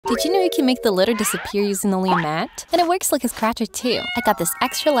Did you know you can make the litter disappear using only a mat? And it works like a scratcher too. I got this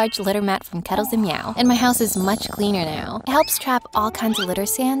extra large litter mat from Kettles and Meow, and my house is much cleaner now. It helps trap all kinds of litter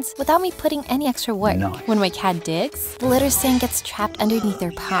sands without me putting any extra work. Nice. When my cat digs, the litter sand gets trapped underneath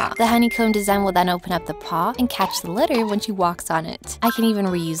their paw. The honeycomb design will then open up the paw and catch the litter when she walks on it. I can even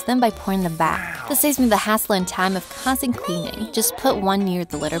reuse them by pouring them back. This saves me the hassle and time of constant cleaning. Just put one near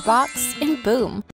the litter box, and boom!